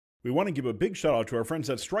We want to give a big shout out to our friends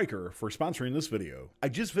at Stryker for sponsoring this video. I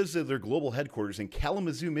just visited their global headquarters in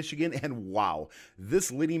Kalamazoo, Michigan, and wow,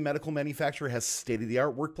 this leading medical manufacturer has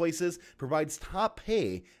state-of-the-art workplaces, provides top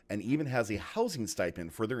pay, and even has a housing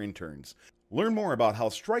stipend for their interns. Learn more about how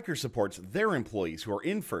Stryker supports their employees who are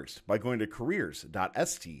in first by going to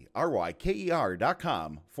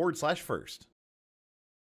careers.stryker.com/first.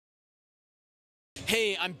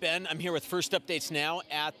 Hey, I'm Ben. I'm here with First Updates Now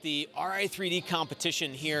at the Ri3D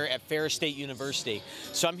competition here at Ferris State University.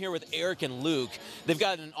 So I'm here with Eric and Luke. They've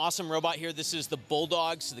got an awesome robot here. This is the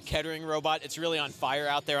Bulldogs, the Kettering robot. It's really on fire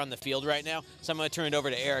out there on the field right now. So I'm going to turn it over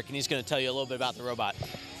to Eric, and he's going to tell you a little bit about the robot.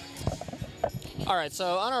 All right,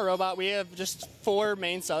 so on our robot, we have just four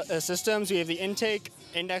main systems. We have the intake,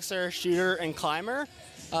 indexer, shooter, and climber.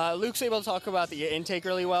 Luke's able to talk about the intake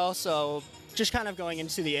really well, so just kind of going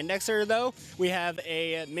into the indexer, though, we have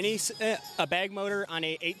a bag motor on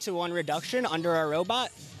a 8-to-1 reduction under our robot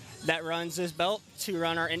that runs this belt to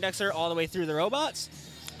run our indexer all the way through the robots,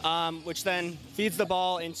 which then feeds the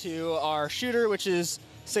ball into our shooter, which is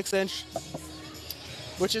 6-inch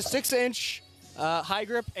high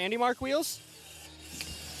grip Andy Mark wheels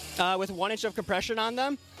with 1 inch of compression on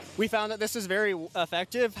them. We found that this is very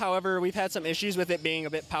effective. However, we've had some issues with it being a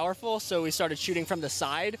bit powerful, so we started shooting from the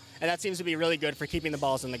side, and that seems to be really good for keeping the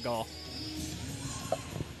balls in the goal.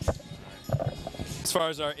 As far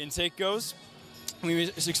as our intake goes, we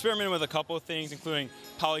experimented with a couple of things, including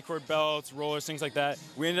polycord belts, rollers, things like that.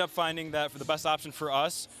 We ended up finding that the best option for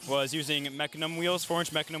us was using mecanum wheels,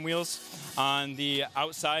 4-inch mecanum wheels on the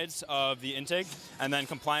outsides of the intake, and then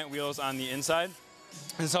compliant wheels on the inside.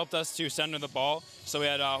 This helped us to center the ball, so we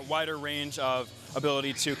had a wider range of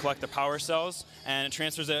ability to collect the power cells, and it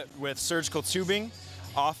transfers it with surgical tubing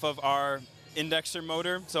off of our indexer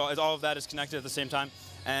motor, so all of that is connected at the same time,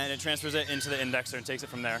 and it transfers it into the indexer and takes it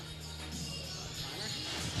from there.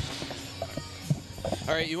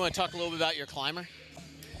 All right, you want to talk a little bit about your climber?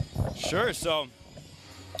 Sure, so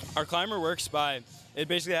our climber works by, it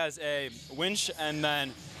basically has a winch, and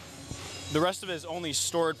then the rest of it is only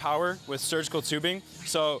stored power with surgical tubing,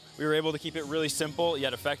 so we were able to keep it really simple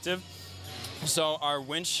yet effective. So our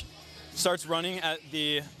winch starts running at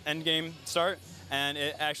the end game start, and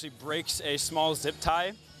it actually breaks a small zip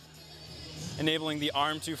tie, enabling the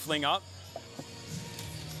arm to fling up.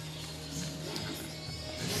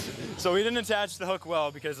 So we didn't attach the hook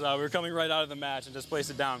well because we were coming right out of the match and just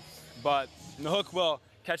placed it down. But the hook will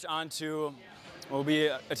catch onto, will be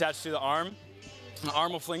attached to the arm. The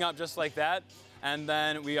arm will fling up just like that, and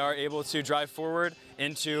then we are able to drive forward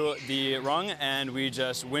into the rung, and we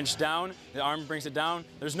just winch down. The arm brings it down.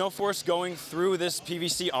 There's no force going through this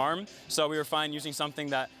PVC arm, so we were fine using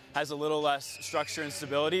something that has a little less structure and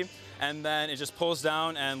stability, and then it just pulls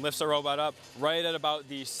down and lifts our robot up right at about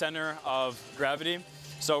the center of gravity.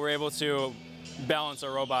 So we're able to balance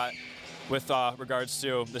our robot with regards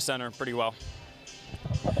to the center pretty well.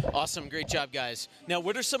 Awesome, great job, guys. Now,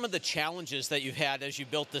 what are some of the challenges that you've had as you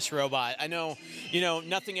built this robot? I know,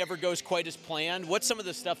 nothing ever goes quite as planned. What's some of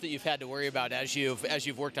the stuff that you've had to worry about as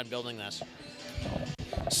you've worked on building this?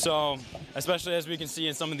 So, especially as we can see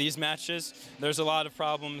in some of these matches, there's a lot of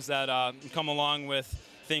problems that come along with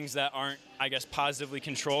things that aren't, I guess, positively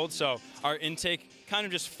controlled. So our intake kind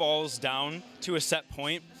of just falls down to a set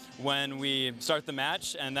point when we start the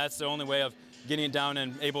match, and that's the only way of getting it down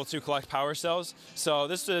and able to collect power cells. So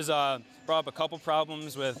this has brought up a couple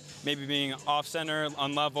problems with maybe being off-center,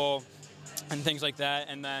 unlevel, and things like that,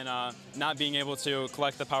 and then not being able to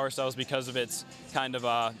collect the power cells because of its kind of,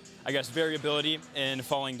 I guess, variability in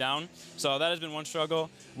falling down. So that has been one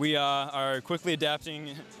struggle. We are quickly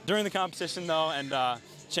adapting during the competition, though, and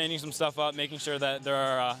changing some stuff up, making sure that there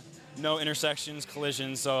are no intersections,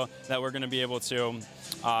 collisions, so that we're going to be able to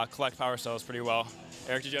collect power cells pretty well.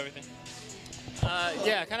 Eric, did you have anything?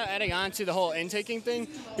 Yeah, kind of adding on to the whole intaking thing,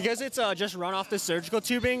 because it's just run off the surgical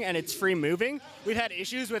tubing and it's free moving, we've had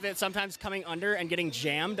issues with it sometimes coming under and getting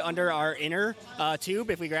jammed under our inner tube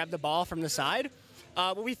if we grab the ball from the side.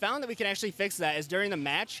 What we found that we can actually fix that is during the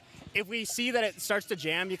match, if we see that it starts to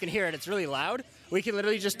jam, you can hear it, it's really loud, we can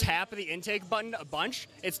literally just tap the intake button a bunch,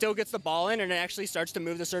 it still gets the ball in, and it actually starts to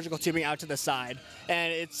move the surgical tubing out to the side.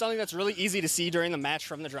 And it's something that's really easy to see during the match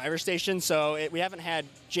from the driver's station, so we haven't had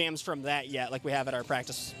jams from that yet like we have at our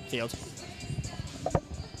practice field.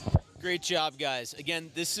 Great job, guys. Again,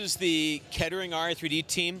 this is the Kettering Ri3D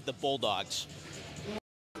team, the Bulldogs.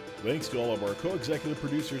 Thanks to all of our co-executive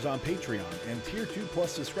producers on Patreon and Tier 2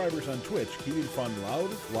 Plus subscribers on Twitch, keeping fun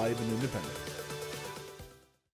loud, live, and independent.